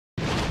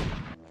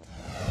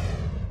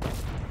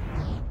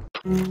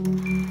Prepare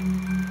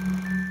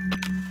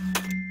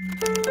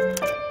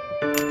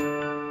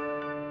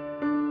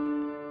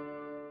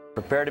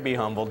to be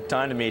humbled.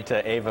 Time to meet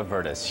Eva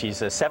Vertes.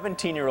 She's a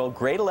 17-year-old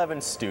grade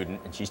 11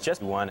 student, and she's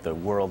just won the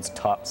world's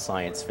top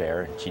science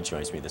fair. She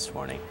joins me this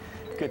morning.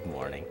 Good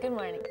morning. Good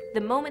morning.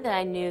 The moment that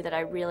I knew that I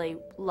really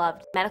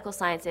loved medical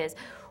sciences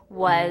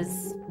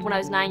was when I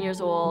was 9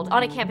 years old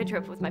on a camping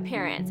trip with my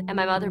parents, and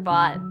my mother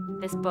bought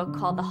this book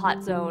called The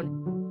Hot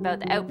Zone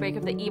about the outbreak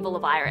of the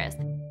Ebola virus.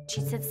 She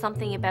said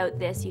something about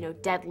this,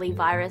 deadly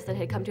virus that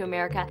had come to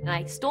America, and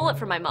I stole it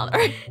from my mother.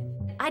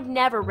 I'd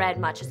never read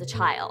much as a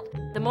child.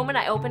 The moment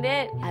I opened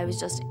it, I was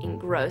just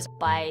engrossed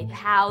by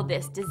how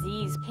this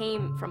disease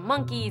came from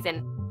monkeys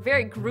and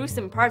very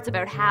gruesome parts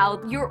about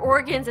how your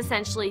organs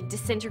essentially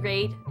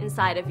disintegrate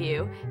inside of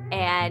you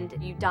and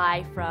you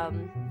die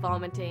from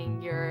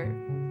vomiting your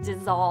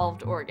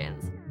dissolved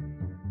organs.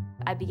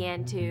 I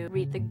began to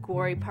read the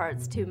gory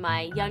parts to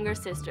my younger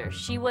sister.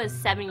 She was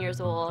 7 years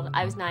old,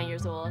 I was 9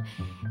 years old,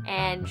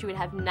 and she would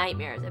have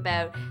nightmares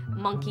about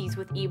monkeys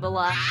with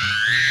Ebola.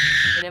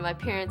 And then my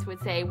parents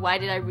would say, why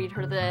did I read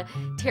her the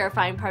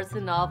terrifying parts of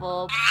the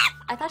novel?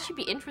 I thought she'd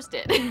be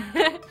interested.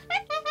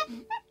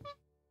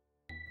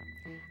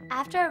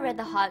 After I read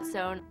The Hot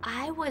Zone,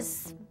 I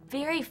was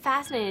very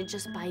fascinated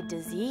just by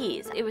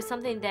disease. It was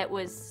something that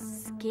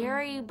was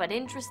scary but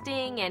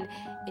interesting, and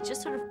it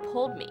just sort of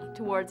pulled me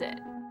towards it.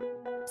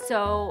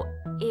 So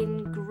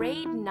in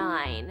grade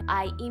 9,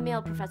 I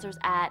emailed professors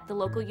at the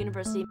local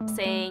university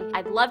saying,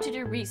 I'd love to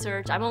do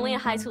research, I'm only a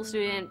high school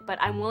student, but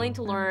I'm willing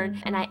to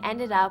learn, and I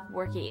ended up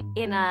working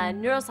in a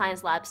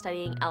neuroscience lab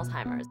studying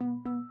Alzheimer's.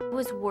 I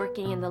was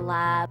working in the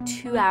lab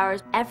 2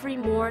 hours every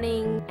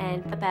morning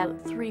and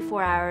about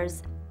 3-4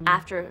 hours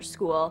after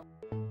school.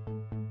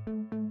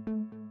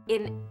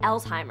 In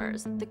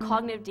Alzheimer's, the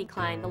cognitive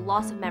decline, the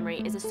loss of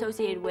memory, is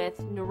associated with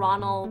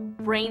neuronal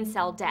brain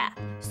cell death.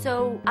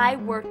 So I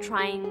worked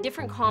trying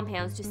different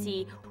compounds to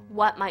see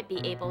what might be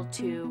able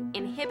to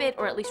inhibit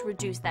or at least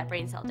reduce that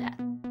brain cell death.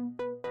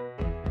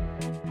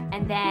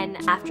 And then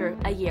after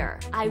a year,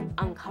 I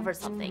uncovered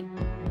something.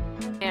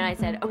 And I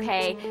said,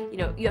 okay,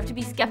 you have to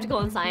be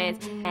skeptical in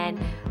science. And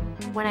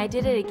when I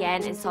did it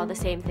again and saw the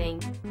same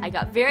thing, I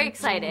got very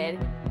excited.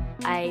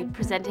 I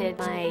presented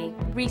my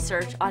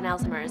research on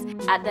Alzheimer's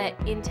at the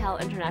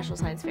Intel International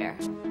Science Fair.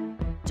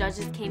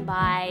 Judges came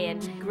by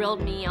and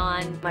grilled me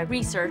on my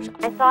research.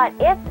 I thought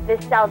if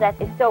this cell death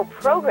is so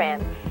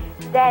programmed,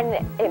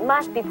 then it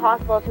must be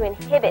possible to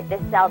inhibit this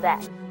cell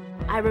death.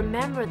 I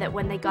remember that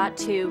when they got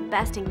to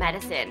Best in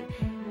Medicine,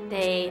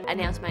 they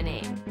announced my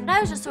name. And I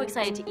was just so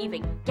excited to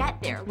even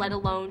get there, let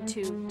alone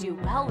to do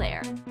well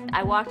there.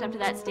 I walked up to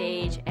that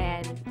stage,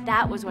 and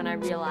that was when I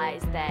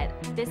realized that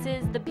this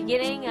is the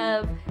beginning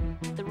of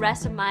the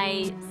rest of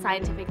my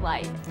scientific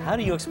life. How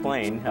do you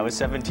explain how a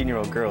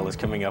 17-year-old girl is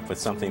coming up with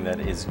something that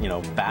is,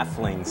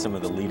 baffling some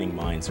of the leading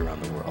minds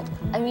around the world?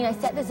 I mean, I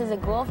set this as a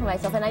goal for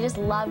myself, and I just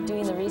love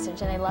doing the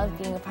research, and I love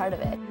being a part of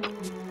it.